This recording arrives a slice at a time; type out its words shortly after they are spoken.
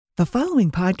The following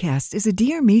podcast is a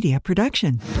Dear Media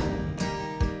production.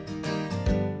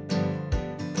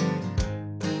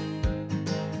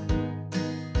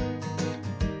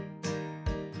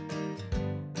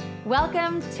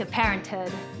 Welcome to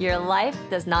Parenthood. Your life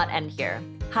does not end here.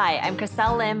 Hi, I'm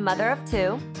Chriselle Lim, mother of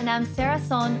two. And I'm Sarah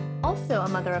Son, also a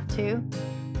mother of two.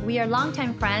 We are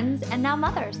longtime friends and now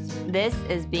mothers. This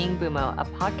is Being Bumo, a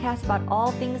podcast about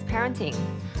all things parenting.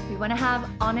 We want to have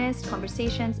honest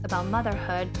conversations about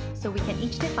motherhood so we can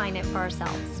each define it for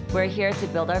ourselves. We're here to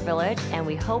build our village, and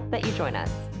we hope that you join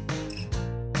us.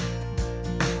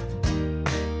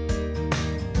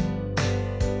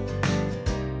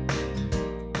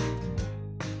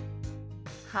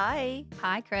 Hi.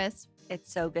 Hi, Chris.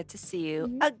 It's so good to see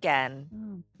you again.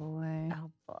 Oh, boy.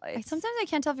 Oh, boy. Sometimes I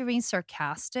can't tell if you're being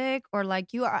sarcastic or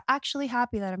like you are actually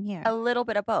happy that I'm here. A little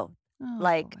bit of both. Oh,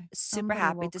 boy. Super Somebody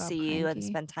happy woke to up see you and cranky.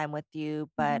 spend time with you,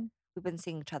 but we've been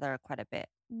seeing each other quite a bit.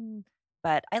 Mm,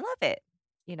 But I love it,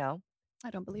 you know. I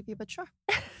don't believe you, but sure.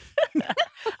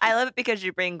 I love it because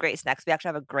you bring great snacks. We actually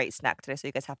have a great snack today, so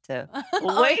you guys have to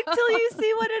wait till you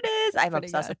see what it is. I'm pretty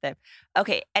obsessed good. with it.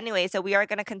 Okay, anyway, so we are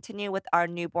going to continue with our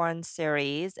newborn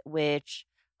series, which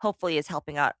hopefully is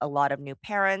helping out a lot of new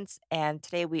parents. And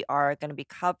today we are going to be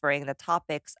covering the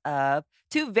topics of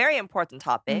two very important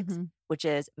topics, Mhm. which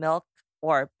is milk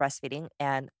or breastfeeding.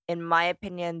 And in my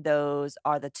opinion, those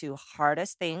are the two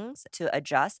hardest things to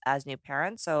adjust as new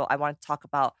parents. So I want to talk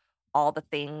about all the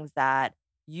things that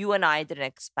you and I didn't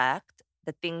expect,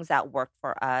 the things that worked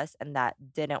for us and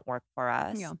that didn't work for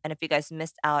us. Yeah. And if you guys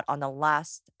missed out on the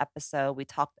last episode, we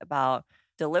talked about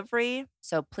delivery.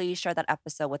 So please share that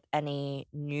episode with any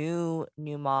new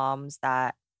moms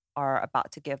that are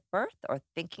about to give birth or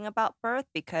thinking about birth,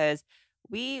 because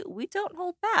we don't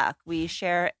hold back. We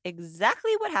share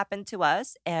exactly what happened to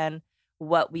us and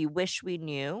what we wish we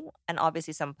knew, and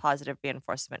obviously some positive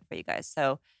reinforcement for you guys.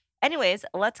 So anyways,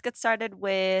 let's get started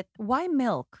with, Why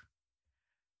milk?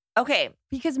 okay,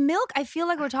 Because milk, I feel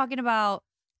like we're talking about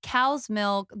cow's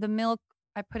milk, the milk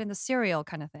I put in the cereal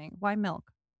kind of thing. Why milk?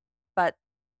 but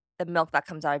the milk that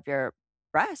comes out of your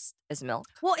breast is milk.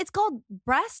 Well, it's called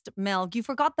breast milk. You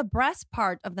forgot the breast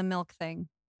part of the milk thing.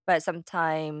 But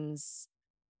sometimes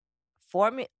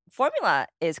formula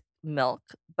is milk,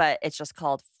 but it's just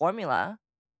called formula.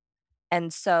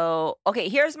 And so, okay,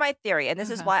 here's my theory. And this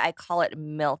is Okay. why I call it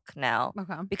milk now.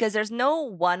 Okay. Because there's no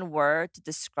one word to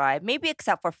describe, maybe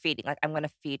except for feeding. Like, I'm going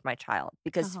to feed my child.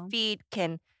 Because feed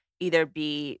can either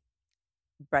be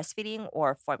breastfeeding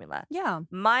or formula. Yeah.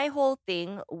 My whole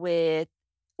thing with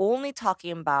only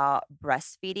talking about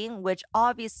breastfeeding, which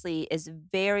obviously is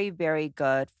very, very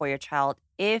good for your child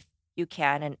if you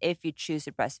can and if you choose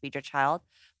to breastfeed your child.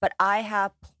 But I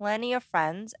have plenty of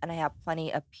friends and I have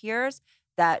plenty of peers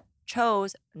that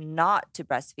chose not to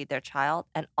breastfeed their child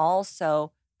and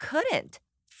also couldn't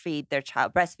breastfeed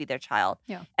their child.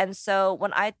 Yeah. And so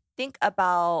when I think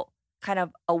about kind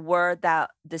of a word that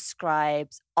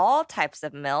describes all types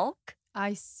of milk,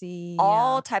 I see.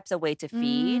 all types of way to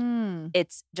feed, Mm.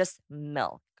 it's just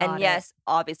milk. Got And it. yes,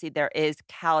 obviously there is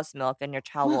cow's milk, and your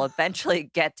child will eventually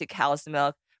get to cow's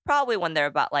milk, probably when they're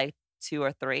about like 2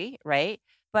 or 3, right?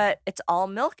 But it's all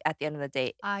milk at the end of the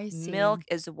day. I see. Milk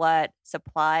is what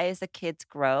supplies the kid's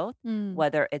growth, Mm.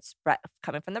 whether it's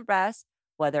coming from the breast,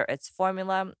 whether it's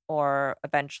formula, or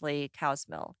eventually cow's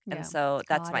milk. Yeah, And so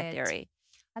that's got my it. theory.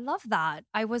 I love that.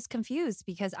 I was confused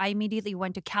because I immediately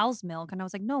went to cow's milk and I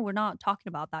was like, no, we're not talking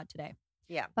about that today.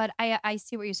 Yeah. But I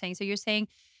see what you're saying. So you're saying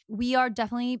we are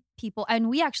definitely people, and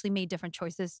we actually made different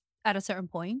choices at a certain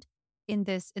point in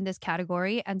this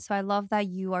category. And so I love that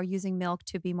you are using milk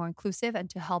to be more inclusive and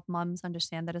to help moms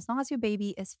understand that as long as your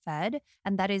baby is fed,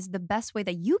 and that is the best way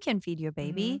that you can feed your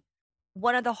baby.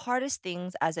 One of the hardest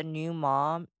things as a new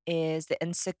mom is the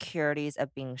insecurities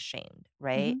of being shamed,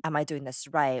 right? Am I doing this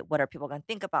right? What are people going to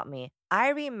think about me? I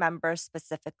remember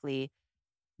specifically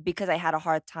because I had a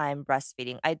hard time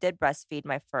breastfeeding. I did breastfeed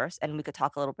my first, and we could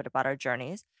talk a little bit about our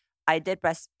journeys. I did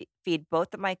breastfeed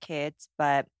both of my kids,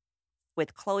 but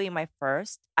with Chloe, my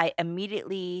first, I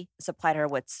immediately supplied her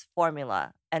with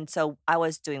formula. And so I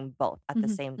was doing both at the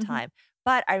same time.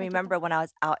 But I get remember when I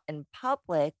was out in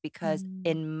public, because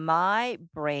in my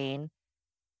brain,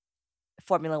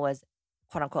 formula was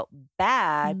quote unquote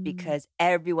bad because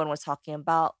everyone was talking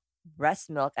about breast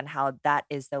milk and how that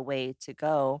is the way to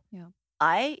go. Yeah.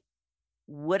 I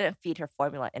wouldn't feed her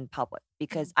formula in public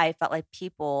because I felt like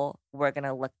people were going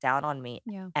to look down on me.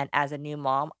 Yeah. And as a new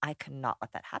mom, I could not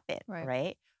let that happen.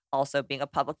 Right. Also, being a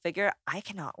public figure, I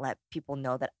cannot let people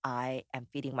know that I am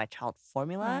feeding my child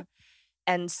formula. Right.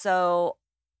 And so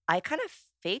I kind of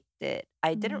faked it.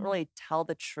 I didn't really tell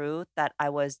the truth that I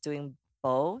was doing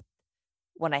both.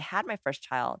 when I had my first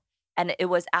child. And it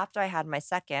was after I had my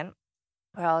second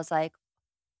where I was like,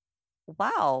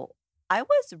 wow, I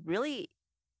was really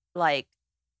like,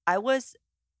 I was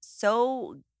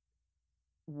so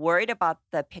worried about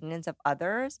the opinions of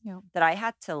others Yeah. that I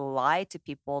had to lie to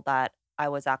people that I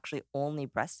was actually only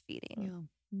breastfeeding. Yeah.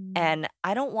 Mm. And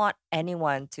I don't want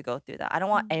anyone to go through that. I don't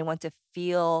want Mm. anyone to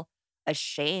feel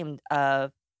ashamed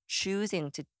of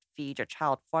choosing to feed your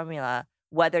child formula,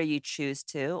 whether you choose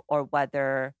to or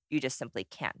whether you just simply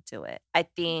can't do it. I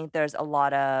think there's a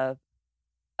lot of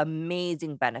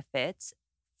amazing benefits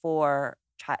for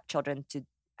children to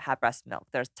have breast milk.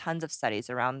 There's tons of studies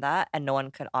around that, and no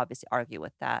one could obviously argue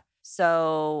with that.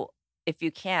 So if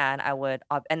you can, I would,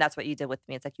 and that's what you did with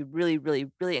me. It's like you really,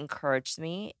 really, really encouraged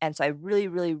me, and so I really,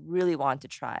 really, really wanted to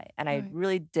try, and I Right.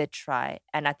 really did try.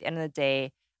 And at the end of the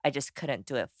day, I just couldn't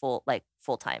do it full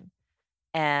time,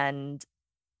 and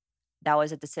that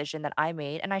was a decision that I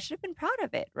made, and I should have been proud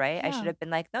of it, right? I should Yeah. have been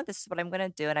like, no, this is what I'm gonna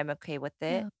do, and I'm okay with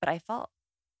it. Yeah. But I felt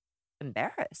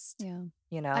embarrassed, Yeah.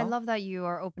 you I know? love that you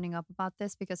are opening up about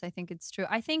this because I think it's true.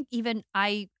 I think even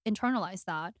I internalized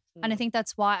that. And I Mm. think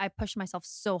that's why I pushed myself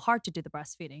so hard to do the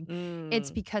breastfeeding.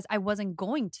 It's Mm. because I wasn't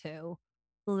going to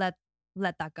let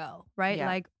let that go, right? Yeah.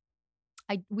 Like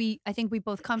I think we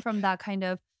both come from that kind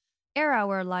of era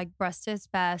where like breast is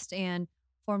best and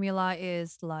formula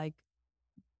is like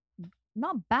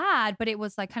not bad, but it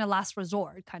was like kind of last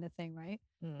resort kind of thing, right?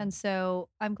 Mm. And so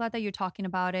I'm glad that you're talking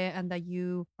about it and that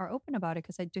you are open about it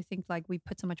because I do think like we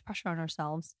put so much pressure on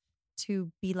ourselves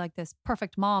to be like this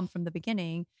perfect mom from the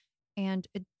beginning. And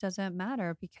it doesn't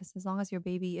matter because as long as your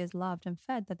baby is loved and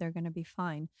fed, that they're gonna be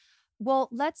fine. Well,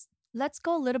 let's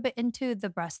go a little bit into the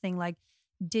breast thing. Like,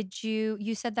 did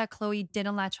you said that Chloe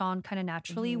didn't latch on kind of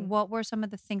naturally? Mhm. What were some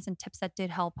of the things and tips that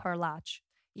did help her latch?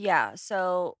 Yeah,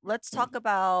 so let's talk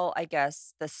about, I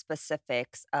guess, the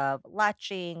specifics of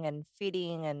latching and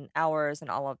feeding and hours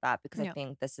and all of that, because I Yeah.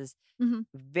 think this is Hmm.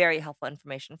 very helpful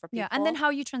information for Yeah. And then people. how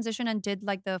you transition and did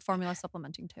like the formula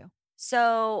supplementing too.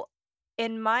 So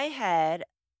in my head,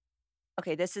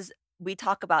 okay, we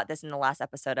talk about this in the last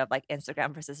episode of like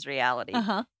Instagram versus reality.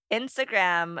 Uh-huh.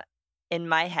 Instagram, in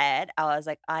my head, I was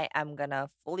like, I am gonna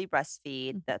fully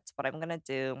breastfeed. Mhm. That's what I'm gonna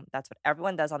do. That's what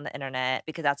everyone does on the internet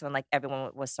because that's when like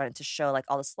everyone was starting to show like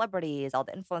all the celebrities, all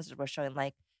the influencers were showing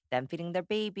like them feeding their Mhm.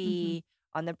 baby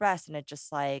on their breast. And it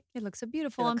just like, It looks so it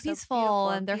beautiful and looks so peaceful beautiful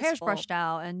and and their hair's peaceful. brushed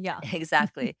out and yeah.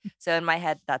 Exactly. So in my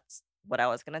head, that's what I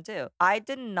was gonna do. I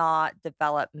did not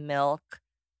develop milk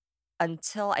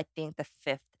until I think the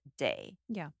fifth day.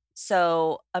 Yeah.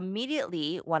 So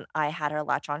immediately when I had her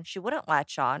latch on, she wouldn't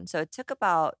latch on. So it took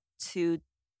about 2,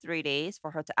 3 days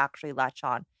for her to actually latch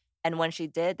on. And when she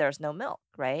did, there's no milk,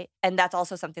 right? And that's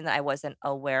also something that I wasn't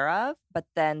aware of. But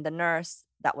then the nurse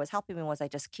that was helping me was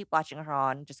like, just keep latching her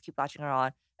on, just keep latching her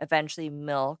on. Eventually,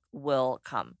 milk will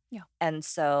come. Yeah. And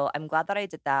so I'm glad that I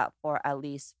did that for at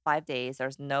least 5 days.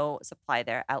 There's no supply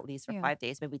there, at least for Yeah. 5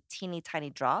 days, maybe teeny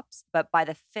tiny drops. But by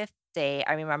the fifth day,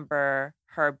 I remember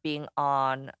her being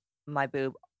on my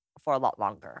boob for a lot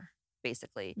longer,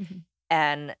 basically. Mhm.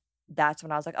 And that's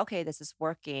when I was like, okay, this is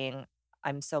working.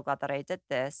 I'm so glad that I did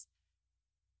this.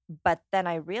 But then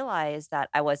I realized that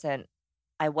I wasn't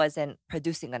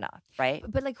producing enough, right?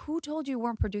 But like who told you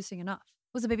weren't producing enough?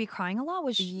 Was the baby crying a lot?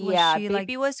 Was Yeah, she like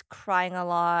baby was crying a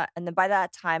lot. And then by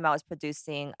that time I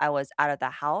was out of the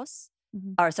house.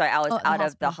 Mhm. Or sorry, I was Oh, at the out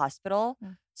of the hospital. hospital.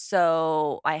 Yeah.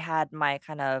 So I had my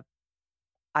kind of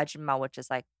ajumma, which is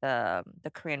like the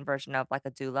Korean version of like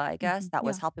a doula, I guess, Mhm. that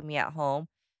was Yeah. helping me at home.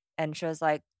 And she was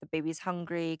like, the baby's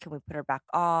hungry. Can we put her back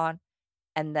on?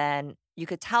 And then you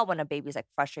could tell when a baby's like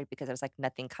frustrated because there's like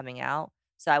nothing coming out.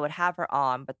 So I would have her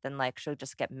on, but then like she'll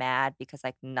just get mad because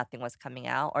like nothing was coming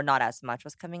out or not as much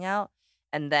was coming out.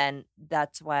 And then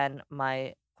that's when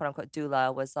my quote unquote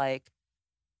doula was like,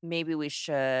 maybe we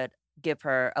should give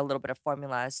her a little bit of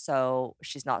formula so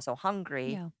she's not so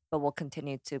hungry, Yeah. but we'll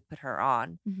continue to put her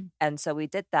on. Mhm. And so we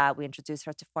did that. We introduced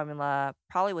her to formula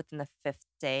probably within the fifth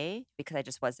day because I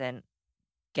just wasn't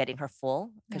getting her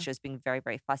full because Yeah. she was being very,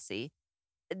 very fussy.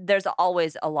 There's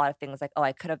always a lot of things like, oh,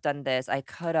 I could have done this. I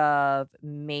could have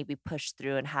maybe pushed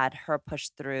through and had her push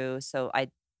through. So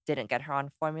I didn't get her on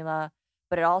formula.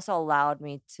 But it also allowed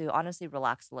me to honestly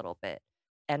relax a little bit.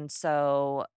 And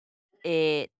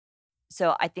it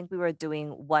so I think we were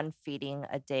doing one feeding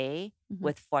a day Mhm.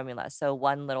 with formula. So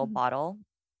one little Mhm. bottle.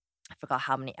 I forgot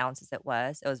how many ounces it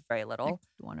was. It was very Like little.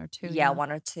 one or two. Yeah, Yeah.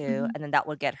 one or two. Mhm. And then that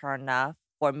would get her enough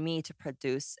for me to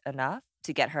produce enough.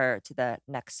 to get her to the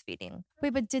next feeding.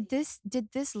 Wait, but did this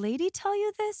lady tell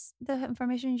you this? The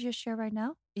information you just shared right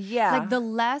now? Yeah. Like the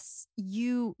less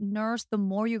you nurse, the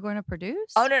more you're going to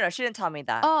produce? Oh, no, she didn't tell me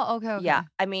that. Oh, okay. Yeah.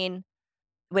 I mean,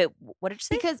 wait, what did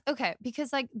you say?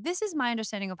 Because like this is my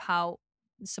understanding of how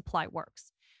supply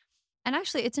works. And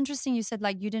actually, it's interesting you said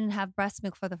like you didn't have breast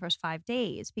milk for the first 5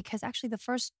 days, because actually the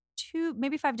first 2,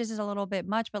 maybe 5 days is a little bit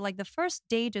much, but like the first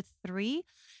day to 3,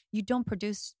 you don't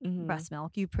produce breast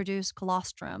milk, you produce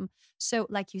colostrum. So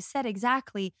like you said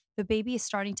exactly, the baby is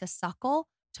starting to suckle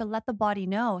to let the body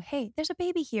know, hey, there's a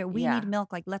baby here. We Yeah. need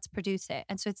milk, like let's produce it.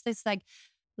 And so it's this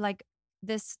like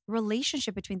this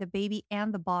relationship between the baby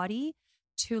and the body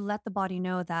to let the body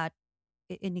know that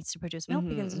it needs to produce milk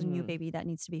because there's a new baby that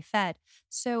needs to be fed.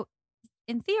 So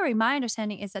in theory, my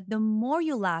understanding is that the more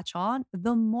you latch on,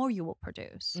 the more you will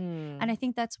produce. And I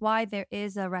think that's why there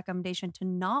is a recommendation to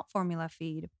not formula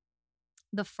feed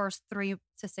the first 3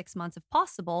 to 6 months if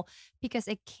possible, because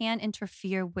it can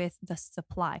interfere with the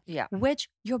supply, Yeah. which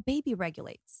your baby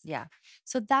regulates. Yeah.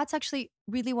 So that's actually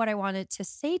really what I wanted to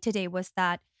say today, was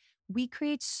that we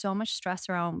create so much stress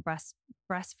around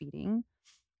breastfeeding.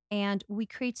 And we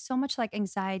create so much like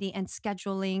anxiety and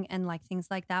scheduling and like things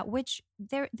like that, which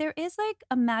there is like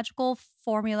a magical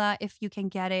formula if you can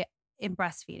get it in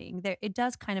breastfeeding. It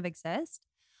does kind of exist.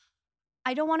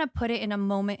 I don't want to put it in a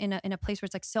moment in a place where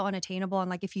it's like so unattainable and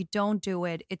like if you don't do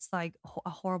it, it's like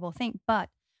a horrible thing. But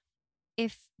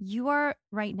if you are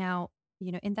right now,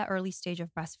 in that early stage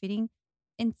of breastfeeding,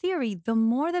 in theory, the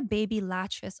more the baby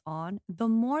latches on, the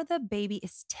more the baby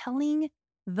is telling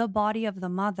the body of the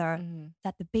mother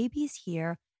that the baby's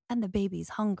here and the baby's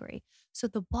hungry. So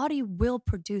the body will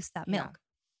produce that milk.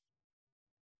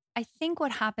 I think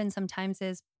what happens sometimes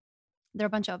is there are a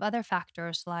bunch of other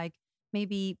factors, like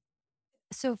maybe,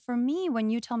 so for me, when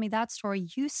you tell me that story,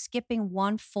 you skipping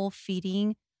one full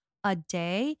feeding a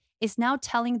day is now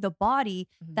telling the body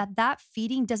that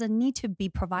feeding doesn't need to be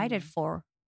provided for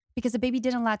because the baby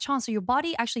didn't latch on. So your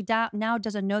body actually now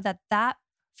doesn't know that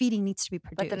feeding needs to be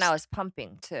produced. But then I was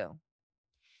pumping too.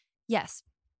 Yes.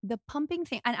 The pumping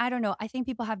thing, and I don't know, I think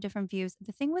people have different views.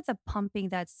 The thing with the pumping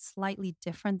that's slightly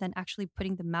different than actually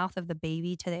putting the mouth of the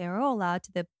baby to the areola,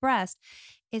 to the breast,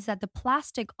 is that the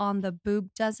plastic on the boob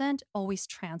doesn't always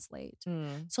translate.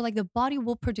 So like the body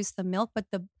will produce the milk, but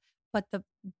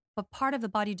part of the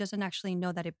body doesn't actually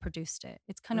know that it produced it.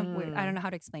 It's kind of weird. I don't know how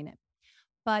to explain it.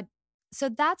 But so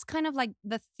that's kind of like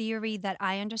the theory that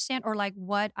I understand, or like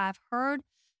what I've heard,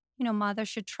 mothers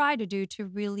should try to do to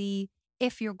really,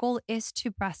 if your goal is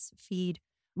to breastfeed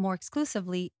more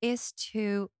exclusively, is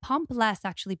to pump less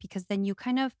actually, because then you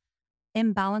kind of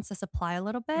imbalance the supply a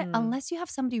little bit, unless you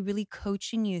have somebody really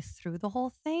coaching you through the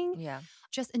whole thing. Yeah.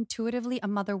 Just intuitively, a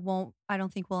mother I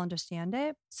don't think will understand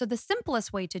it. So the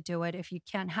simplest way to do it, if you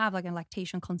can't have like a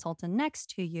lactation consultant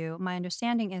next to you, my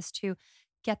understanding is to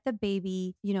get the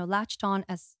baby, latched on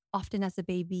as often as the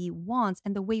baby wants.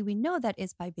 And the way we know that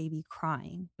is by baby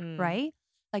crying, right?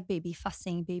 Like baby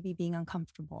fussing, baby being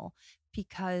uncomfortable,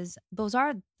 because those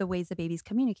are the ways the babies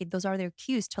communicate. Those are their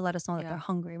cues to let us know that they're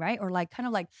hungry, right? Or like kind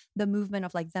of like the movement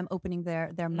of like them opening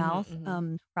their mouth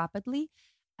rapidly.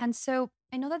 And so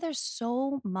I know that there's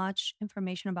so much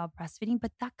information about breastfeeding,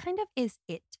 but that kind of is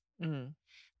it.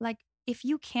 Like if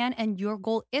you can, and your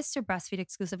goal is to breastfeed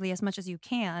exclusively as much as you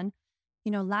can,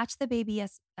 latch the baby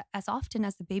as often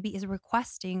as the baby is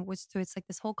requesting, which so it's like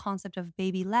this whole concept of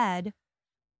baby led.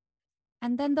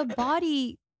 And then the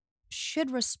body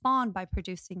should respond by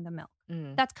producing the milk.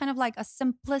 That's kind of like a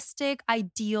simplistic,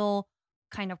 ideal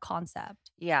kind of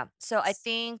concept. Yeah. So I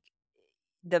think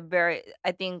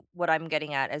what I'm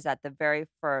getting at is that the very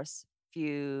first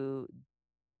few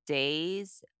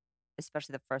days,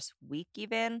 especially the first week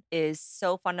even, is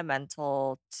so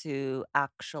fundamental to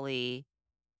actually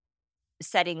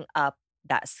setting up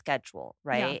that schedule,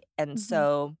 right? And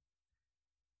so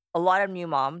a lot of new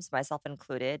moms, myself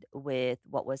included, with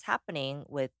what was happening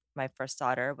with my first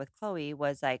daughter, with Chloe,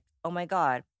 was like, oh my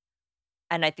God.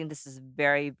 And I think this is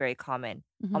very, very common.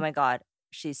 Oh my God,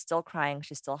 she's still crying.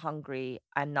 She's still hungry.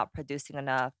 I'm not producing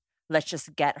enough. Let's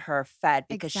just get her fed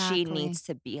because she needs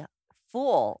to be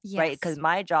full, right? Because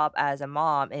my job as a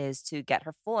mom is to get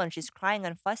her full, and she's crying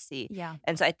and fussy. Yeah.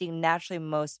 And so I think naturally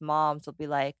most moms will be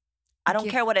like, I don't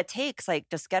care what it takes. Like,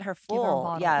 just get her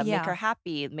full. Make her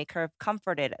happy, make her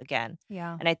comforted again.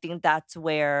 Yeah. And I think that's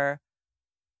where,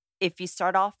 if you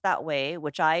start off that way,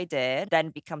 which I did, then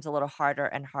it becomes a little harder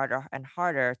and harder and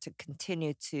harder to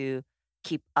continue to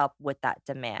keep up with that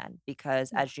demand.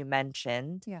 Because as you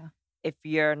mentioned, if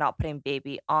you're not putting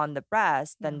baby on the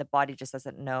breast, then the body just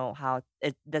doesn't know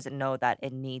that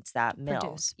it needs that milk.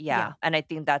 Produce. And I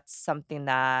think that's something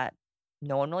that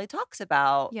no one really talks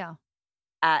about Yeah.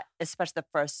 at especially the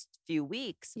first few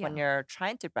weeks when Yeah. you're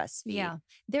trying to breastfeed. Yeah.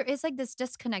 There is like this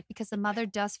disconnect because the mother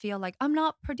does feel like I'm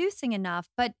not producing enough,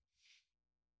 but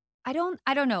I don't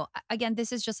know. Again,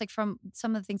 this is just like from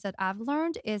some of the things that I've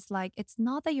learned is like it's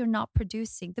not that you're not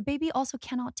producing. The baby also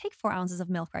cannot take 4 ounces of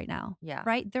milk right now. Yeah.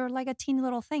 Right? They're like a teeny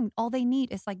little thing. All they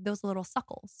need is like those little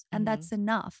suckles. And that's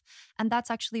enough. And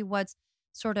that's actually what's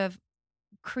sort of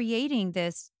creating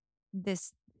this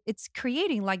it's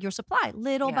creating like your supply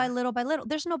little by Yeah. little by little.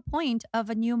 There's no point of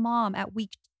a new mom at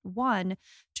week 1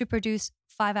 to produce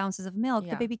 5 ounces of milk. The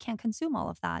Yeah. baby can't consume all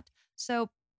of that. So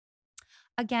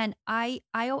again, I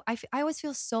always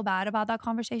feel so bad about that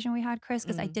conversation we had, Chris,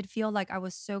 because I Mhm. did feel like I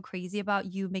was so crazy about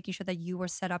you making sure that you were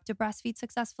set up to breastfeed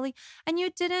successfully, and you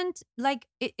didn't like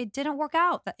it didn't work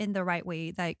out in the right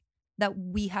way that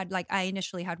we had like I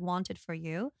initially had wanted for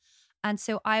you. And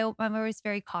so I'm always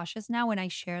very cautious now when I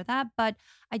share that, but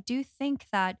I do think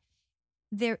that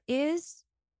there is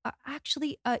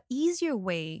actually a easier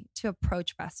way to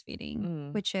approach breastfeeding,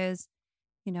 Mm. which is,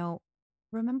 you know,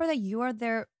 remember that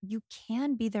you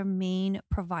can be their main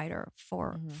provider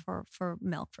for Mhm.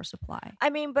 milk for supply. I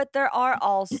mean, but there are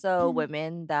also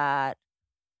women that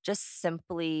just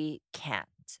simply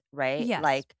can't, right? Yes.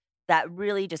 Like that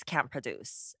really just can't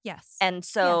produce. Yes. And Yes.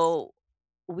 so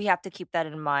we have to keep that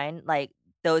in mind. Like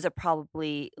those are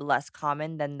probably less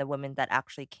common than the women that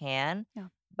actually can. Yeah.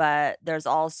 But there's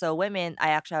also women,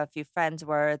 I actually have a few friends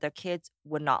where their kids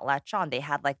would not latch on. They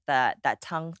had like that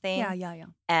tongue thing. Yeah.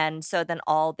 And so then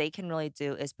all they can really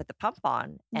do is put the pump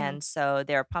on. Yeah. And so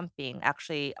they're pumping.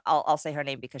 Actually, I'll say her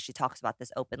name because she talks about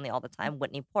this openly all the time,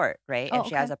 Whitney Port, right? Oh, And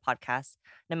she has okay. a podcast,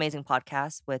 an amazing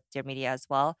podcast with Dear Media as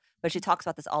well. But she talks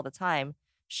about this all the time.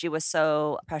 She was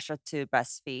so pressured to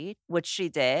breastfeed, which she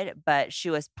did, but she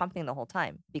was pumping the whole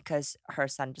time because her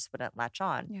son just wouldn't latch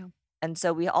on. Yeah. And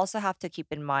so we also have to keep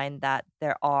in mind that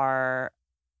there are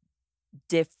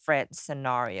different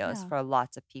scenarios Yeah. for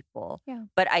lots of people. Yeah.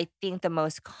 But I think the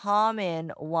most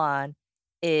common one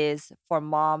is for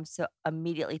moms to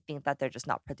immediately think that they're just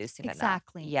not producing enough.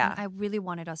 Exactly. And Yeah. I really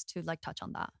wanted us to like touch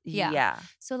on that. Yeah. Yeah.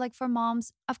 So like for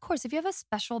moms, of course, if you have a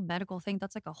special medical thing,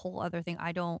 that's like a whole other thing.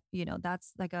 I don't,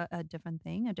 that's like a different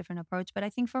thing, a different approach. But I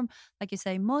think from, like you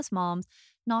say, most moms,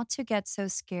 not to get so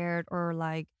scared or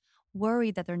like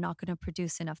worried that they're not going to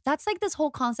produce enough. That's like this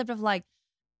whole concept of like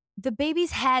the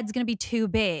baby's head's going to be too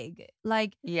big.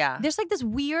 Like Yeah. there's like this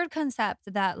weird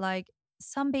concept that like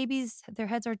some babies their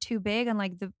heads are too big and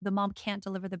like the mom can't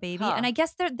deliver the baby. And Huh. I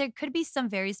guess there could be some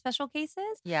very special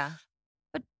cases, Yeah.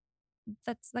 but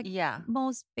that's like Yeah.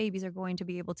 most babies are going to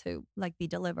be able to like be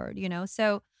delivered,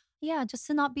 So yeah, just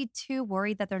to not be too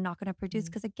worried that they're not going to produce Mhm.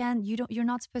 because again, you're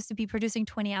not supposed to be producing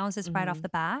 20 ounces right off Mhm. the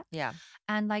bat. Yeah.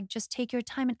 And like just take your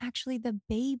time and actually the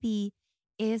baby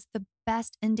is the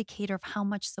best indicator of how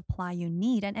much supply you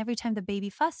need. And every time the baby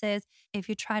fusses, if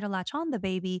you try to latch on the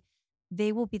baby,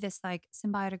 they will be this like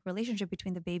symbiotic relationship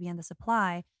between the baby and the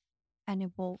supply. And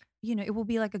it will, it will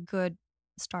be like a good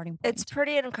starting point. It's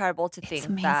pretty incredible to It's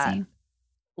think that amazing.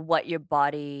 what your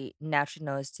body naturally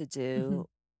knows to Mhm. do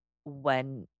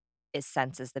when it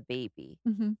senses the baby.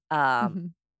 Mhm. Um,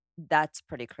 Mhm. that's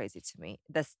pretty crazy to me.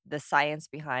 The science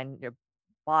behind your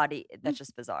body, that's Mm.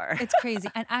 just bizarre. It's crazy.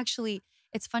 And actually,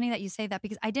 it's funny that you say that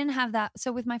because I didn't have that.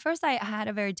 So with my first, I had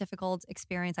a very difficult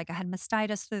experience. Like I had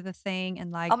mastitis through the thing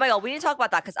and like Oh my God, we need to talk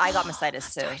about that because I got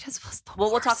mastitis too. mastitis was the We'll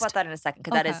talk worst. about that in a second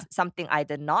because that is Okay. something I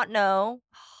did not know,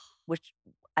 which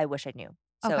I wish I knew.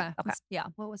 So, Okay. Yeah.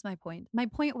 What was my point? My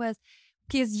point was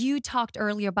because you talked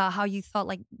earlier about how you thought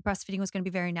like breastfeeding was going to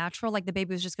be very natural. Like the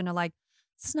baby was just going to like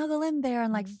snuggle in there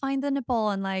and like Mhm. find the nipple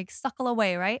and like suckle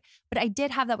away. Right. But I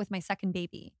did have that with my second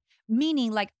baby.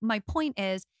 Meaning, like, my point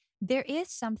is there is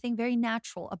something very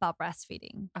natural about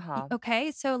breastfeeding. Uh-huh.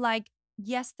 Okay. So, like,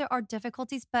 yes, there are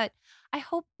difficulties, but I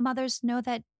hope mothers know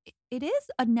that it is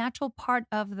a natural part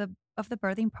of the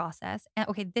birthing process. And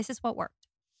okay, this is what worked.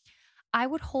 I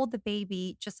would hold the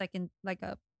baby just like in like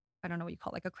a, I don't know what you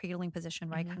call it, like a cradling position,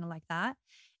 right? Mhm. Kind of like that.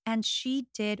 And she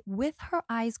did with her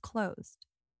eyes closed,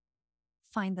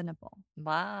 find the nipple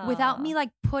without me Wow. like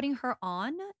putting her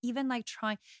on, even like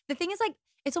trying. The thing is like,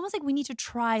 it's almost like we need to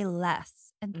try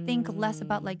less and think less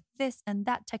about like Mm, this and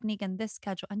that technique and this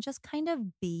schedule and just kind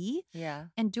of be yeah.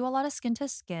 and do a lot of skin to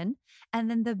skin. And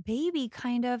then the baby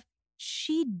kind of,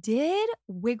 she did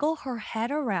wiggle her head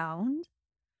around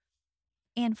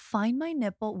and find my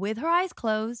nipple with her eyes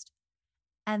closed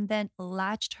and then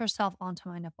latched herself onto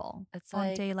my nipple It's on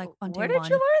like, day where did one.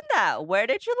 you learn that? Where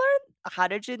did you learn? How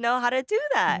did you know how to do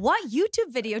that? What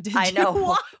YouTube video did I you know.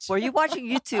 watch? Were you watching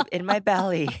YouTube in my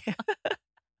belly?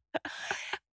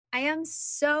 I am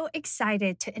so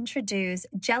excited to introduce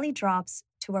Jelly Drops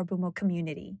to our Bumo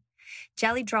community.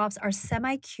 Jelly Drops are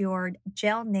semi-cured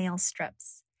gel nail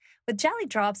strips. With Jelly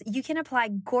Drops, you can apply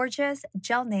gorgeous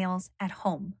gel nails at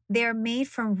home. They are made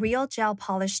from real gel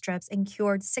polish strips and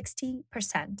cured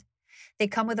 60%. They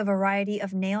come with a variety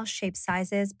of nail shape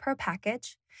sizes per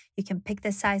package. You can pick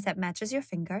the size that matches your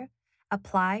finger,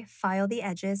 apply, file the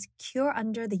edges, cure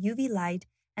under the UV light,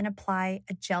 and apply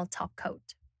a gel top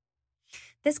coat.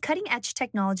 This cutting-edge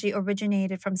technology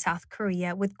originated from South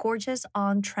Korea with gorgeous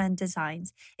on-trend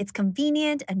designs. It's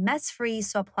convenient and mess-free,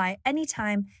 so apply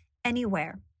anytime,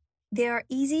 anywhere. They are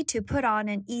easy to put on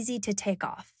and easy to take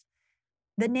off.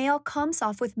 The nail comes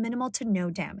off with minimal to no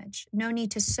damage. No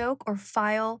need to soak or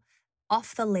file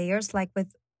off the layers like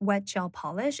with wet gel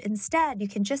polish. Instead, you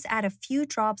can just add a few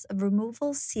drops of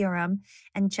removal serum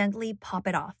and gently pop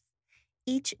it off.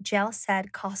 Each gel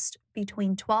set costs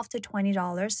between $12 to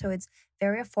 $20, so it's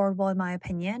very affordable in my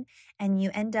opinion, and you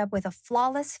end up with a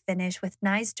flawless finish with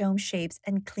nice dome shapes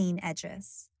and clean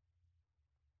edges.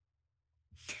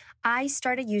 I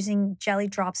started using Jelly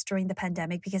Drops during the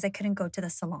pandemic because I couldn't go to the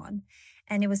salon,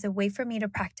 and it was a way for me to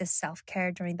practice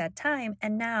self-care during that time,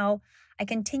 and now I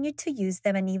continue to use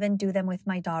them and even do them with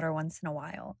my daughter once in a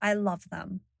while. I love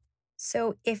them.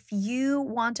 So if you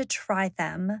want to try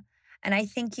them, and I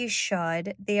think you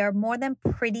should. They are more than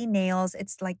pretty nails.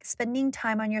 It's like spending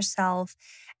time on yourself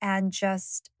and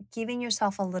just giving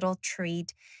yourself a little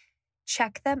treat.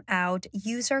 Check them out.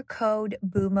 User code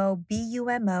BUMO,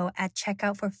 B-U-M-O, at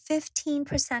checkout for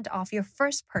 15% off your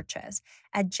first purchase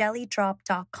at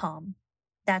jellydrop.com.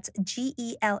 That's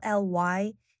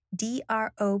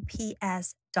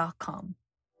GELLYDROPS.com.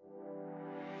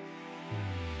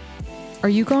 Are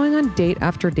you going on date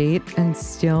after date and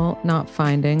still not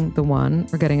finding the one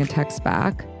or getting a text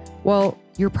back? Well,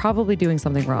 you're probably doing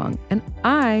something wrong. And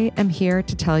I am here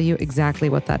to tell you exactly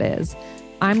what that is.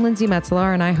 I'm Lindsay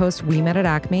Metzler and I host We Met at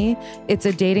Acme. It's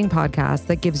a dating podcast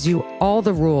that gives you all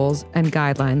the rules and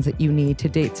guidelines that you need to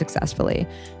date successfully.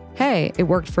 Hey, it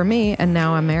worked for me and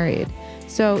now I'm married.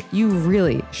 So you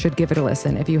really should give it a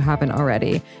listen if you haven't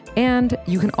already. And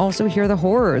you can also hear the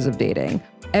horrors of dating.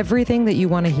 Everything that you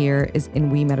want to hear is in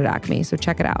We Met at Acme, so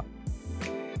check it out.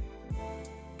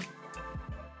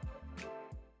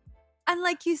 And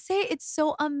like you say, it's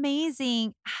so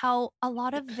amazing how a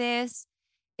lot of this,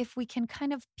 if we can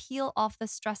kind of peel off the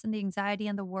stress and the anxiety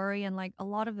and the worry and like a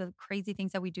lot of the crazy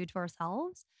things that we do to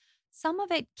ourselves, some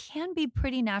of it can be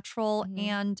pretty natural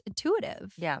and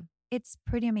intuitive. Yeah. It's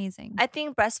pretty amazing. I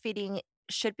think breastfeeding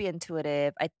should be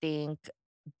intuitive. I think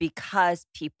because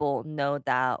people know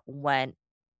that when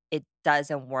it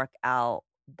doesn't work out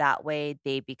that way,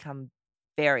 they become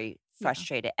very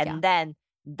frustrated. And then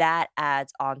that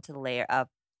adds on to the layer of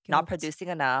not producing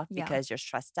enough because you're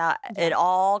stressed out. It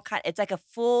all it's like a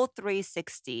full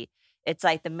 360. It's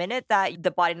like the minute that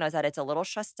the body knows that it's a little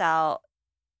stressed out,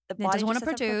 the body doesn't want to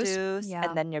just doesn't produce.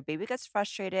 and then your baby gets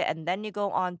frustrated, and then you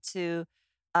go on to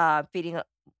feeding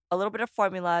a little bit of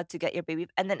formula to get your baby,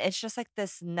 and then it's just like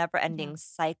this never-ending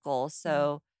cycle.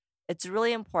 So it's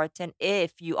really important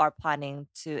if you are planning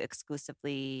to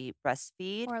exclusively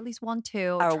breastfeed or at least want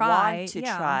to or try. want to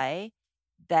try,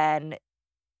 then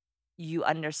you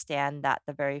understand that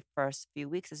the very first few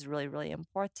weeks is really, really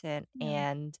important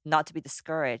and not to be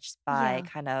discouraged by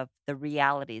kind of the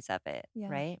realities of it,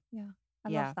 right? Yeah. I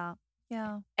love that.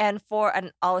 Yeah. And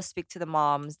I'll speak to the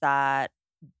moms that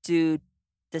do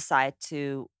decide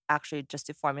to actually just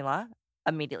do formula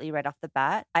immediately right off the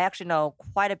bat. I actually know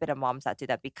quite a bit of moms that do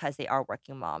that because they are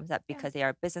working moms, because they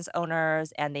are business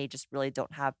owners and they just really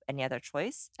don't have any other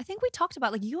choice. I think we talked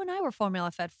about like you and I were formula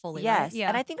fed fully. Yes. Right? Yeah.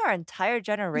 And I think our entire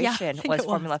generation was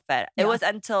formula fed. It was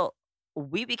until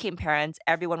we became parents,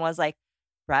 everyone was like,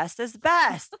 breast is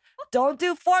best. Don't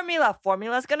do formula.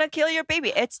 Formula's going to kill your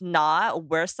baby. It's not.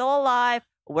 We're still alive.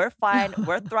 We're fine.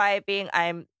 We're thriving.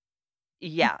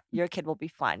 Your kid will be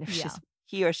fine if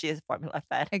he or she is formula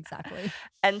fed. Exactly.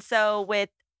 And so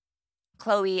with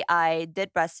Chloe, I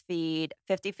did breastfeed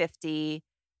 50-50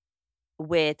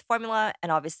 with formula and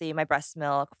obviously my breast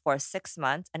milk for 6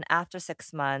 months. And after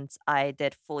 6 months, I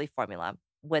did fully formula.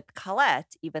 With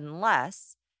Colette, even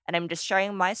less. And I'm just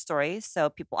sharing my story so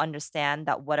people understand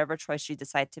that whatever choice you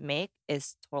decide to make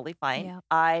is totally fine. Yeah.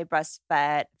 I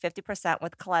breastfed 50%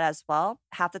 with Colette as well,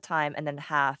 half the time, and then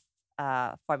half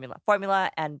formula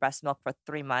and breast milk for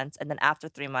 3 months. And then after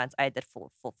 3 months, I did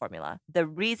full formula. The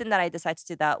reason that I decided to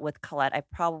do that with Colette, I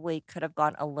probably could have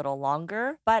gone a little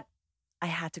longer, but I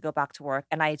had to go back to work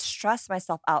and I stressed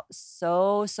myself out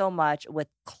so much with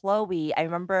Chloe. I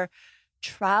remember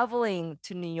traveling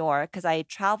to New York because I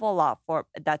travel a lot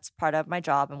that's part of my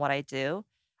job and what I do.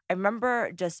 I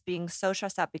remember just being so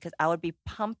stressed out because I would be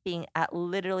pumping at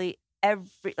literally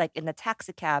like in the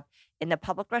taxi cab, in the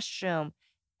public restroom.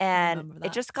 And remember it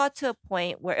that. just got to a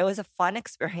point where it was a fun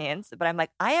experience, but I'm like,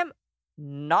 I am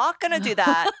not going to do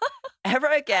that ever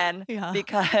again Yeah.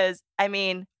 because I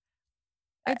mean,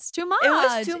 It's too much. it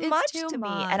was too It's much too to me.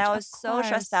 much, And I of was so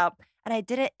stressed course. out and I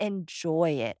didn't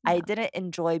enjoy it. I Yeah. didn't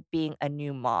enjoy being a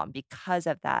new mom because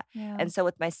of that. Yeah. And so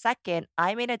with my second,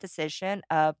 I made a decision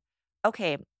of,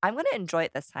 okay, I'm going to enjoy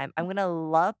it this time. I'm going to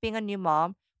love being a new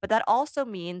mom, but that also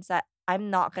means that I'm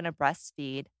not going to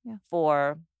breastfeed Yeah.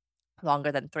 for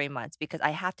longer than 3 months because I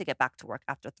have to get back to work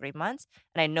after 3 months.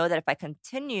 And I know that if I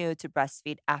continue to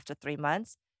breastfeed after 3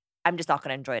 months, I'm just not going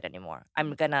to enjoy it anymore.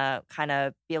 I'm going to kind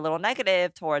of be a little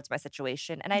negative towards my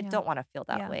situation. And I Yeah. don't want to feel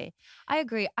that Yeah. way. I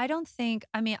agree. I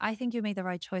think you made the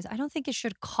right choice. I don't think it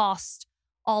should cost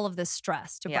all of this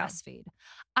stress to Yeah. breastfeed.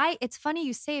 It's funny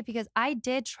you say it because I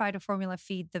did try to formula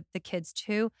feed the kids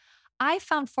too. I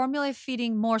found formula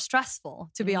feeding more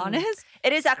stressful, to be honest.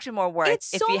 It is actually more work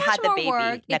It's if so you much had the more baby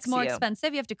work. next It's more to you.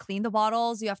 expensive. You have to clean the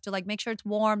bottles. You have to like make sure it's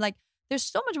warm. Like there's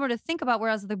so much more to think about.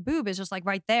 Whereas the boob is just like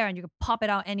right there and you can pop it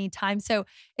out anytime. So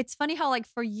it's funny how like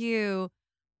for you,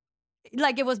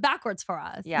 like it was backwards for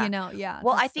us. Yeah. You know? Yeah.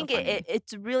 Well, I that's so think funny.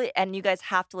 it's really, and you guys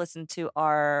have to listen to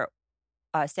our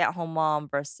stay-at-home mom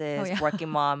versus yeah. working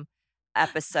mom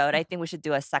episode. I think we should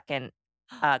do a second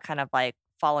kind of like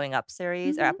following up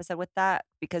series or Mhm. episode with that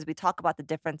because we talk about the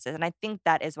differences. And I think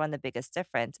that is one of the biggest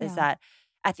difference is Yeah. that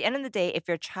at the end of the day, if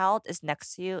your child is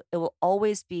next to you, it will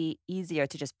always be easier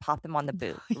to just pop them on the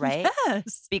boob, right?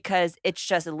 Yes. Because it's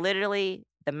just literally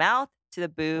the mouth to the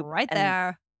boob. Right and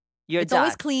there. You're It's done.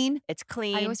 always clean. It's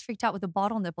clean. I always freaked out with the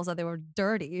bottle nipples that they were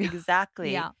dirty.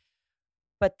 Exactly. Yeah.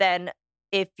 But then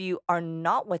if you are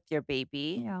not with your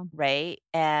baby, Yeah. right,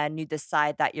 and you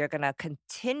decide that you're going to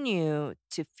continue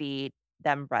to feed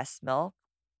them breast milk,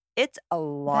 it's a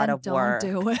lot Then of don't work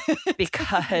do it.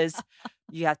 because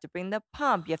you have to bring the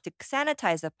pump, you have to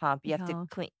sanitize the pump, you have Yeah. to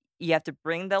clean, you have to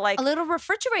bring the like A little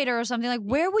refrigerator or something. Like,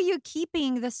 where were you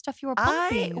keeping the stuff you were I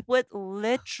pumping? would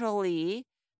literally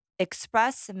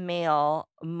express mail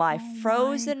my Oh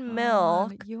frozen God.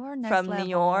 milk You are next from level. New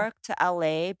York to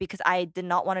LA because I did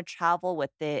not want to travel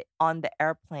with it on the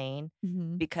airplane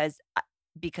Mhm. because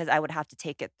I would have to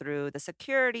take it through the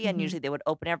security and Mhm. usually they would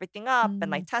open everything up and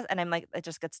like test and I'm like it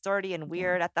just gets dirty and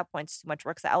weird at that point. It's too much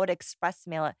work. So I would express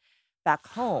mail it back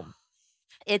home.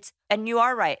 And you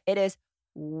are right. It is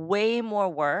way more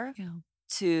work Yeah.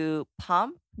 to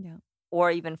pump Yeah.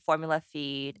 or even formula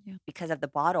feed Yeah. because of the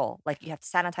bottle. Like you have to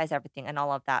sanitize everything and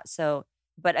all of that. So,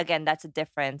 but again, that's a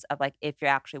difference of like if you're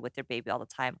actually with your baby all the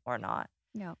time or not.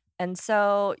 Yeah. And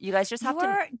so you guys just have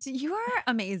You are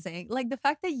amazing. Like the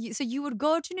fact that you would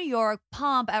go to New York,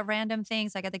 pump at random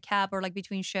things like at the cab or like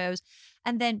between shows,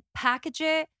 and then package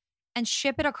it and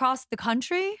ship it across the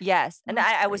country. Yes. And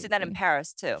That's I was doing that in crazy.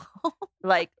 Paris too.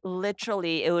 Like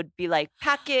literally it would be like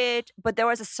package, but there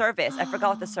was a service. I forgot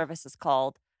what the service is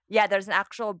called. Yeah, there's an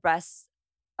actual breast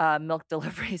milk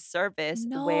delivery service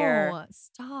where No,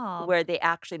 stop. they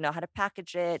actually know how to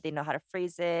package it, they know how to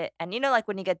freeze it. And you know, like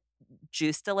when you get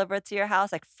juice delivered to your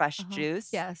house, like fresh juice,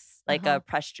 Yes. like a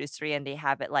fresh juicery, and they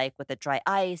have it like with a dry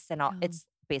ice and all. Yeah. It's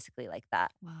basically like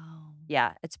that. Wow.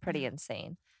 Yeah, it's pretty Yeah.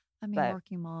 insane. I mean, but-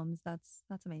 working moms, that's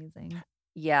amazing.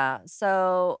 Yeah.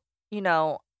 So, you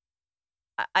know,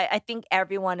 I think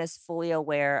everyone is fully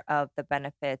aware of the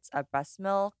benefits of breast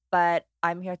milk, but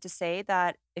I'm here to say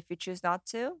that if you choose not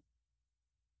to,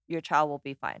 your child will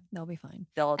be fine. They'll be fine.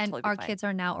 They'll And totally be our fine. kids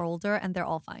are now older and they're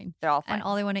all fine. They're all fine. And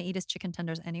all they want to eat is chicken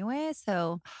tenders anyway.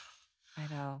 So I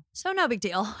know. no big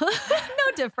deal.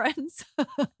 No difference.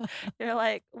 You're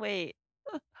like, wait.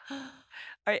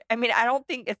 I mean, I don't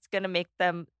think it's gonna make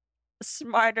them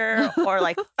smarter or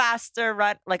like faster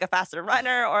like a faster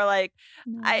runner or like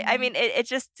I mean it's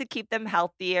just to keep them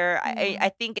healthier.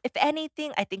 I think if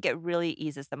anything, I think it really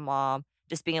eases the mom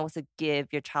just being able to give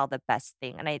your child the best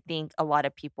thing. And I think a lot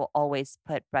of people always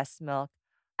put breast milk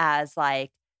as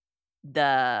like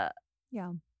the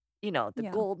Yeah. you know, the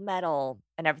Yeah. gold medal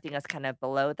and everything is kind of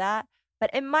below that. But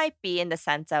it might be in the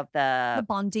sense of The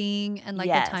bonding and like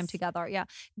the time yes. together. Yeah.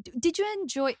 Did you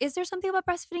enjoy? Is there something about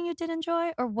breastfeeding you did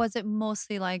enjoy, or was it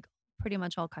mostly like pretty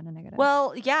much all kind of negative?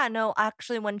 Well, yeah, no,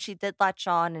 actually, when she did latch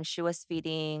on and she was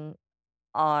feeding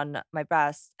on my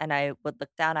breast and I would look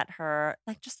down at her,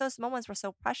 like just those moments were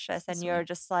so precious. And you're Sweet.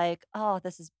 just like, oh,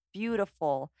 this is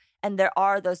beautiful. And there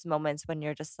are those moments when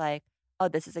you're just like, oh,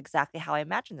 this is exactly how I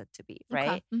imagined it to be, Okay.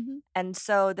 right? Mhm. And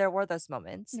so there were those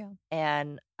moments. Yeah.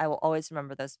 And I will always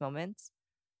remember those moments.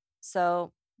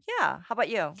 So, yeah. How about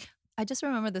you? I just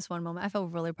remember this one moment. I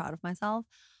felt really proud of myself.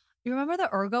 You remember the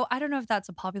Ergo? I don't know if that's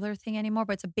a popular thing anymore,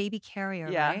 but it's a baby carrier,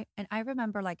 Yeah. right? And I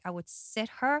remember like I would sit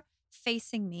her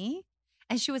facing me,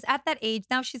 and she was at that age.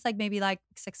 Now she's like maybe like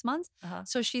 6 months. Uh-huh.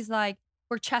 So she's like,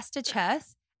 we're chest to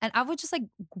chest. And I would just like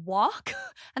walk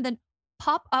and then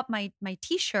pop up my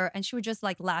t-shirt, and she would just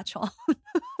like latch on.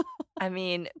 I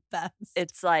mean, Best.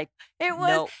 it's like It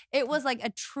was like a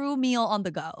true meal on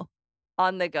the go.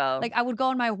 on the go. Like I would go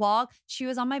on my walk. She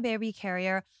was on my baby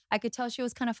carrier. I could tell she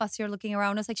was kind of fussier looking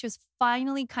around. It's like she was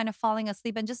finally kind of falling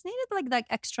asleep and just needed like that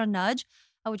extra nudge.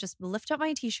 I would just lift up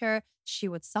my t-shirt. She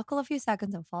would suckle a few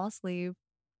seconds and fall asleep.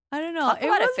 I don't know. Talk It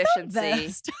about was efficiency. the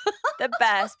best. The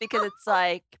best, because it's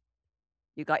like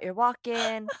you got your walk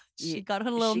in. She got her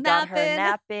little she nap got her in.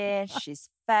 nap in. She's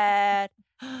fed.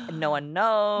 And no one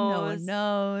knows. No one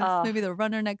knows. Oh. Maybe the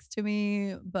runner next to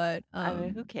me, but I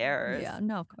mean, who cares? Yeah,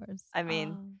 no, of course. I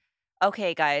mean,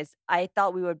 okay, guys, I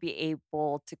thought we would be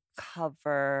able to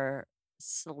cover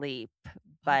sleep,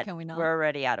 but can we not? we're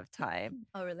already out of time.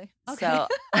 Oh, really? Okay. So,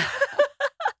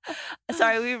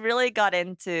 sorry, we really got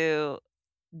into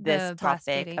this The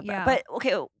topic. breastfeeding, yeah. But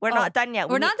okay, we're not done yet.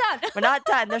 We're not done. We're not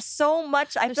done. There's so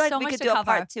much. I There's feel like so we much could to do a cover.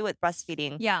 part 2 with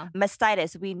breastfeeding. Yeah.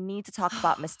 Mastitis. We need to talk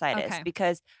about mastitis Okay.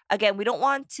 because, again, we don't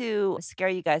want to scare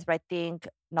you guys, but I think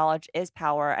knowledge is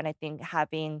power. And I think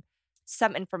having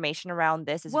some information around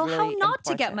this is Well, really how not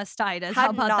to get important. mastitis? How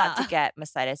about not that? to get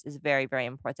mastitis is very, very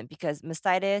important because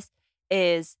mastitis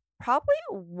is probably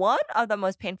one of the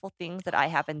most painful things that I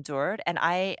have endured. And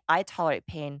I tolerate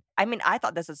pain. I mean, I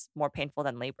thought this was more painful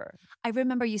than labor. I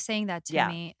remember you saying that to Yeah.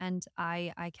 me, and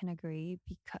I can agree.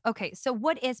 Because okay, so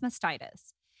what is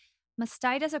mastitis?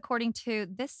 Mastitis, according to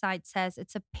this site, says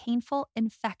it's a painful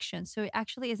infection. So it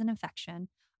actually is an infection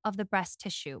of the breast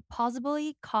tissue.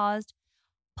 Possible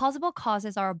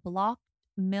causes are a blocked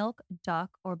milk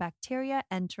duct or bacteria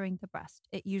entering the breast.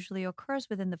 It usually occurs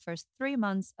within the first 3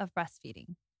 months of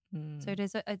breastfeeding. So it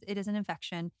is an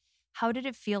infection. How did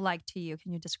it feel like to you?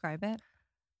 Can you describe it?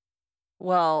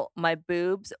 Well, my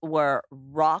boobs were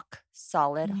rock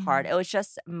solid hard. It was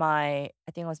just I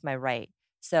think it was my right.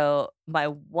 So my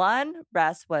one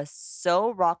breast was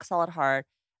so rock solid hard.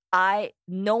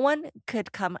 No one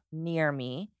could come near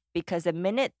me because the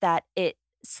minute that it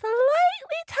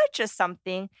slightly touches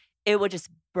something, it would just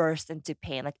burst into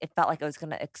pain. Like it felt like it was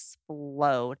gonna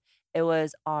explode. It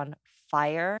was on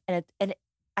fire, and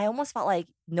I almost felt like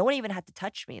no one even had to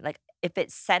touch me. Like if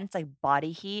it sensed like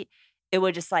body heat, it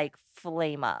would just like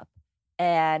flame up.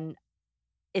 And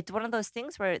it's one of those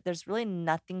things where there's really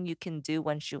nothing you can do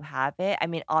once you have it. I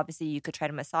mean, obviously you could try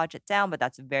to massage it down, but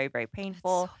that's very, very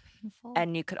painful. It's so painful.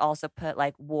 And you could also put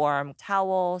like warm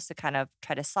towels to kind of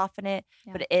try to soften it.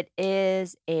 Yeah. But it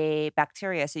is a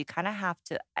bacteria. So you kind of have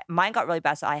to, mine got really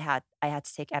bad. So I had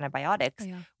to take antibiotics, Oh,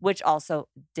 yeah. which also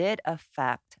did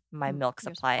affect my milk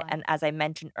your supply. supply. And as I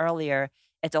mentioned earlier,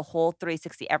 it's a whole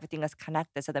 360. Everything is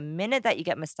connected. So the minute that you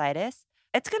get mastitis,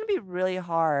 it's going to be really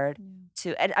hard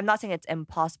and I'm not saying it's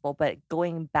impossible, but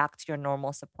going back to your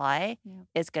normal supply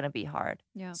is going to be hard.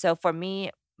 Yeah. So for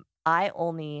me,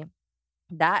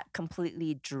 that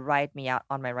completely dried me out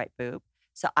on my right boob.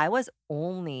 So I was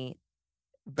only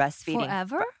breastfeeding.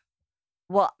 Forever?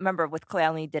 Well, remember with Chloe, I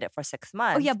only did it for 6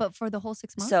 months. Oh yeah, but for the whole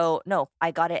 6 months. So no,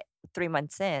 I got it 3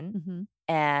 months in. Mhm.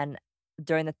 And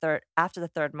after the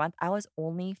third month, I was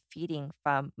only feeding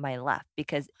from my left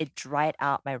because it dried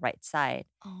out my right side.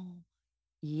 Oh,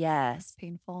 Yes. that's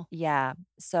painful. Yeah.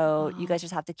 So you Wow. guys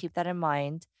just have to keep that in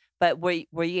mind. But were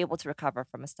you able to recover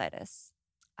from mastitis?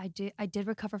 I did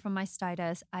recover from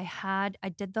mastitis. I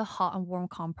did the hot and warm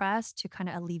compress to kind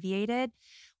of alleviate it.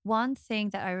 One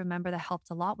thing that I remember that helped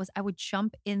a lot was I would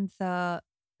jump in the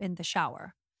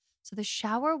shower. So the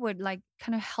shower would like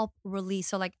kind of help release.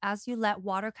 So like as you let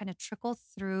water kind of trickle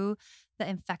through the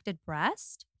infected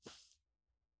breast,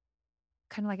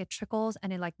 kind of like it trickles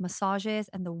and it like massages,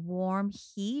 and the warm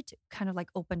heat kind of like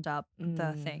opened up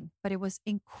the thing. But it was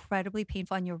incredibly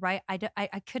painful. And you're right,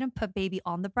 I couldn't put baby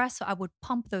on the breast, so I would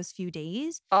pump those few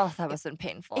days. Oh, that wasn't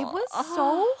painful. It was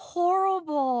so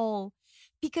horrible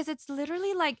because it's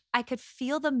literally like I could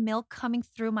feel the milk coming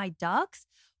through my ducts,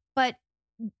 but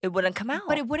it wouldn't come out.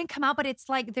 But it wouldn't come out. But it's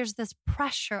like there's this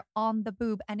pressure on the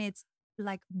boob, and it's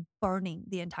like burning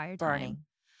the entire time. Burning.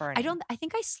 I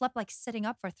think I slept like sitting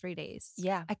up for 3 days.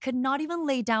 Yeah. I could not even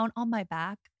lay down on my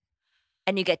back.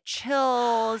 And you get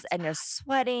chills and you're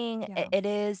sweating. Yeah. It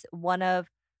is one of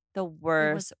the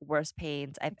worst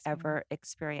pains I've Exactly. ever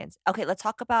experienced. Okay, let's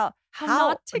talk about How how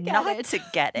not to get not it. to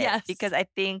get it. Yes. Because I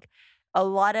think a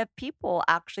lot of people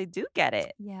actually do get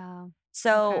it. Yeah.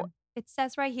 So Okay. It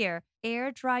says right here,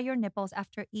 air dry your nipples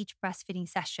after each breastfeeding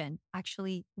session.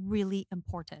 Actually, really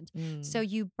important. So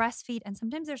you breastfeed, and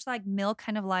sometimes there's like milk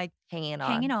kind of like hanging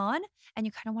on, and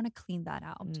you kind of want to clean that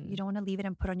out. You don't want to leave it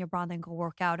and put on your bra and then go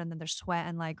work out, and then there's sweat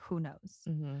and like who knows.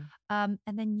 And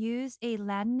then use a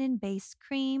lanolin-based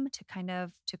cream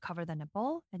to cover the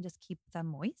nipple and just keep them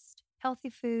moist. Healthy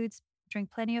foods, drink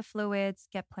plenty of fluids,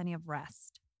 get plenty of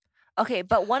rest. Okay,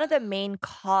 but one of the main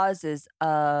causes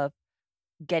of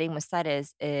getting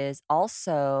mastitis is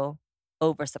also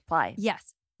oversupply.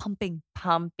 Yes, pumping.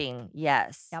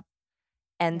 Yes. Yep.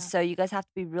 And so you guys have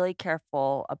to be really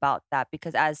careful about that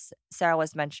because as Sarah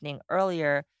was mentioning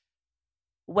earlier,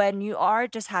 when you are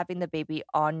just having the baby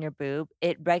on your boob,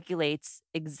 it regulates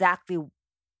exactly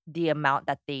the amount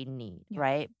that they need,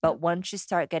 right? But once you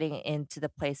start getting into the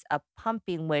place of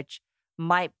pumping, which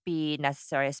might be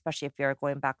necessary, especially if you're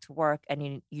going back to work and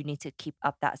you need to keep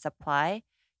up that supply,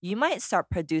 you might start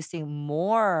producing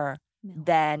more Milk.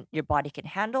 than your body can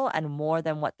handle and more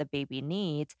than what the baby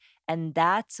needs. And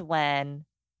that's when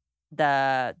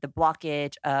the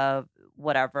blockage of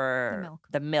whatever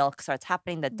the milk starts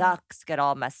happening. The ducts get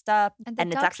all messed up and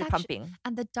it's actually pumping.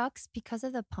 And the ducts, because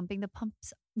of the pumping, the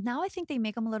pumps, now I think they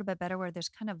make them a little bit better where there's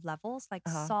kind of levels like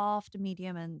soft,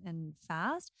 medium, and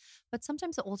fast. But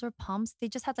sometimes the older pumps, they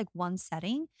just had like one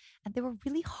setting and they were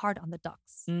really hard on the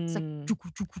ducts. It's like,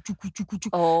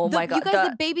 oh my God. You guys,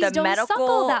 the babies don't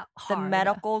suckle that hard. The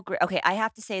medical grade. Okay, I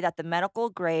have to say that the medical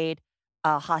grade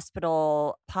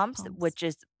hospital pumps, which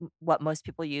is what most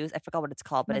people use. I forgot what it's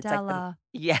called, but Medela.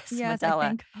 It's like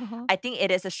Medela. I think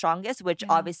it is the strongest, which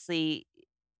obviously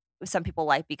some people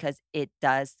like because it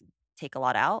does take a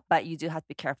lot out, but you do have to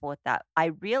be careful with that. I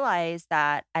realized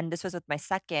that, and this was with my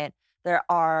second, there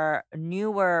are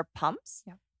newer pumps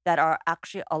that are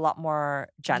actually a lot more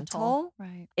gentle.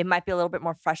 Right. It might be a little bit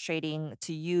more frustrating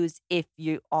to use if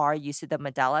you are used to the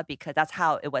Medela because that's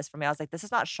how it was for me. I was like, this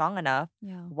is not strong enough.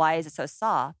 Yeah. Why is it so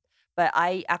soft? But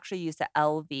I actually use the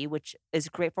LV, which is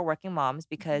great for working moms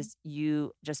because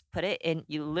you just put it in,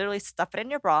 you literally stuff it in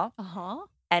your bra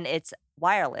and it's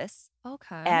wireless.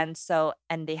 Okay. And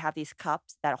they have these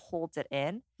cups that holds it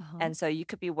in. And so you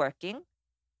could be working,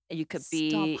 you could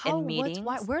be in meetings.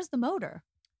 Where's the motor?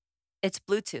 It's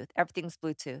Bluetooth. Everything's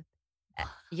Bluetooth.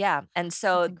 Yeah. And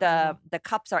so the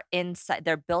cups are inside,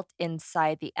 they're built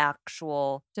inside the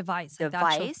actual device. Like the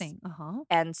actual thing.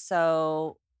 And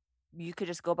so you could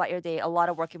just go about your day. A lot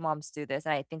of working moms do this.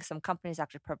 And I think some companies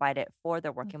actually provide it for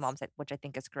their working moms, which I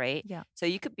think is great. Yeah. So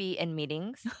you could be in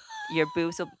meetings. Your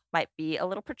boobs might be a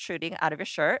little protruding out of your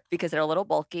shirt because they're a little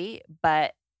bulky,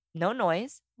 but no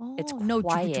noise. It's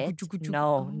quiet.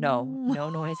 No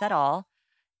noise at all.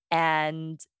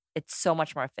 And it's so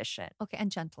much more efficient. Okay,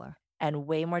 and gentler. And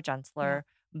way more gentler.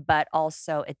 But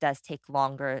also it does take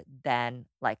longer than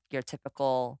like your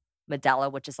typical Medela,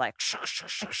 which is like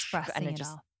expressing and it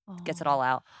just out. Gets it all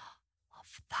out.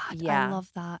 Love that. Yeah. I love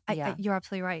that. You're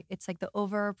absolutely right. It's like the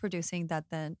overproducing that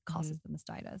then causes the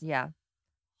mastitis. Yeah.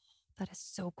 That is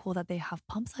so cool that they have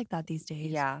pumps like that these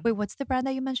days. Yeah. Wait, what's the brand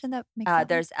that you mentioned that makes that?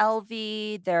 There's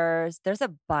LV. There's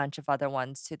a bunch of other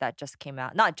ones too that just came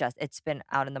out. Not just, it's been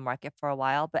out in the market for a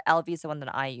while, but LV is the one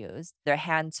that I use. They're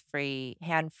hand-free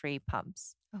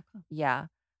pumps. Okay. Yeah.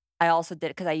 I also did,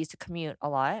 because I used to commute a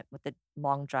lot with the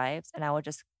long drives, and I would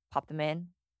just pop them in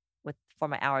for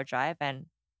my hour drive, and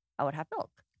I would have milk.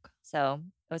 So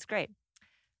it was great.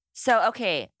 So,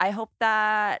 okay, I hope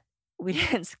that we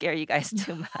didn't scare you guys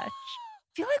too much. I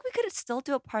feel like we could still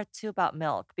do a part 2 about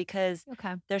milk because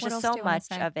there's just so much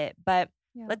of it. But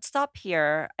let's stop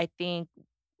here. I think,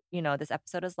 this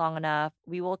episode is long enough.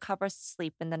 We will cover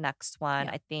sleep in the next one.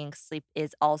 I think sleep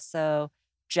is also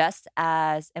just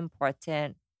as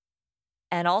important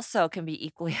and also can be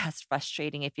equally as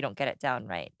frustrating if you don't get it down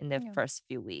right in the first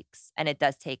few weeks. And it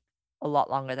does take a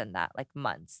lot longer than that, like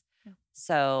months. Yeah.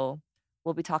 So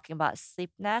we'll be talking about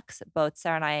sleep next. Both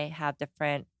Sarah and I have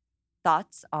different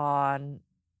thoughts on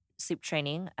sleep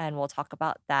training, and we'll talk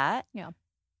about that. Yeah.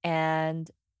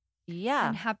 And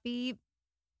And happy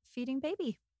feeding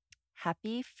baby.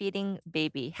 Happy feeding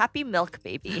baby. Happy milk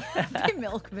baby. Happy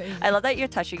milk baby. I love that you're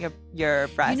touching your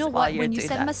breast. You know while what? You're When you doing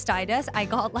said that. mastitis, I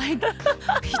got like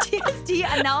PTSD,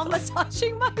 and now I'm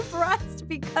massaging my breast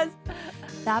because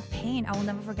that pain, I will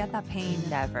never forget that pain.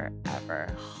 Never,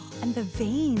 ever. And the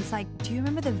veins, like, do you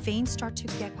remember the veins start to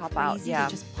get Pop crazy? out. Yeah.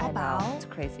 They just pop out. It's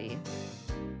crazy.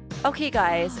 Okay,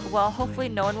 guys. Well, hopefully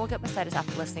no one will get mastitis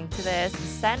after listening to this.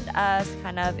 Send us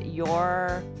kind of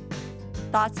your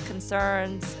thoughts,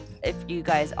 concerns. If you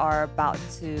guys are about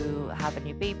to have a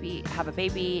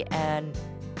baby, and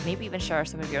maybe even share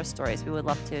some of your stories. We would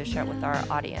love to share it with our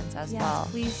audience as well.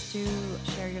 Please do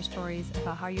share your stories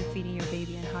about how you're feeding your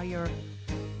baby and how your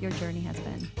journey has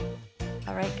been.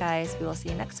 All right, guys, we will see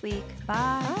you next week.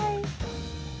 Bye. Bye.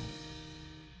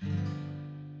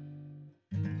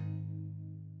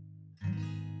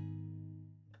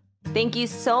 Thank you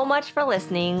so much for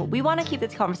listening. We want to keep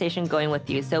this conversation going with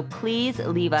you, so please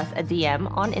leave us a DM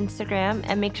on Instagram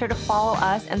and make sure to follow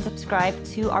us and subscribe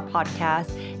to our podcast.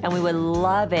 And we would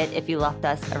love it if you left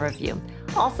us a review.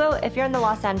 Also, if you're in the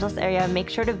Los Angeles area, make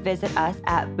sure to visit us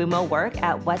at Bumo Work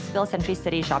at Westfield Century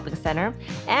City Shopping Center.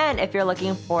 And if you're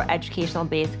looking for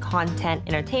educational-based content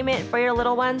entertainment for your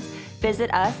little ones,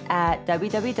 visit us at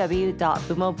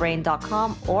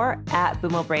www.bumobrain.com or at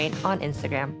bumobrain on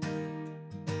Instagram.